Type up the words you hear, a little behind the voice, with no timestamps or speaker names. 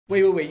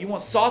Wait. You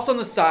want sauce on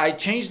the side,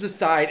 change the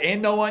side, and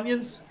no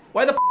onions?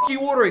 Why the f are you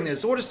ordering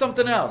this? Order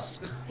something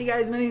else. Hey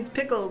guys, my name's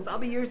Pickles. I'll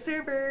be your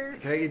server.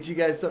 Can I get you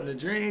guys something to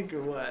drink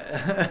or what?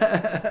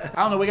 I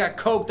don't know, we got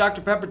Coke, Dr.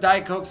 Pepper,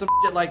 Diet Coke, some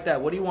shit like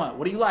that. What do you want?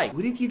 What do you like?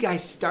 What if you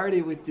guys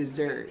started with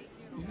dessert?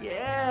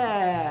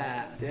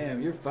 Yeah.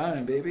 Damn, you're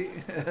fine, baby.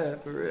 For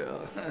real.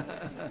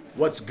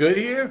 What's good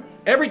here?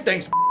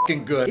 Everything's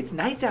f***ing good. It's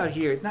nice out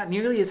here. It's not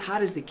nearly as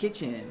hot as the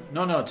kitchen.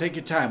 No, take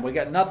your time. We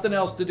got nothing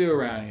else to do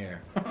around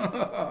here.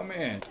 Oh,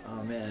 man.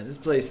 Oh, man, this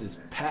place is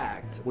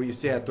packed. What do you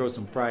say I throw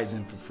some fries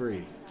in for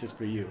free? Just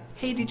for you.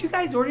 Hey, did you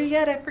guys order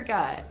yet? I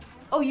forgot.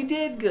 Oh, you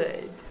did?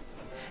 Good.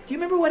 Do you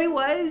remember what it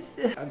was?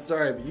 I'm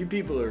sorry, but you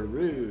people are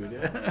rude.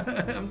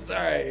 I'm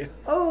sorry.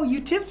 Oh,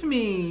 you tipped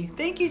me.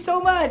 Thank you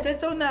so much.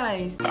 That's so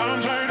nice.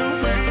 I'm tired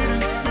of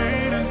waiting.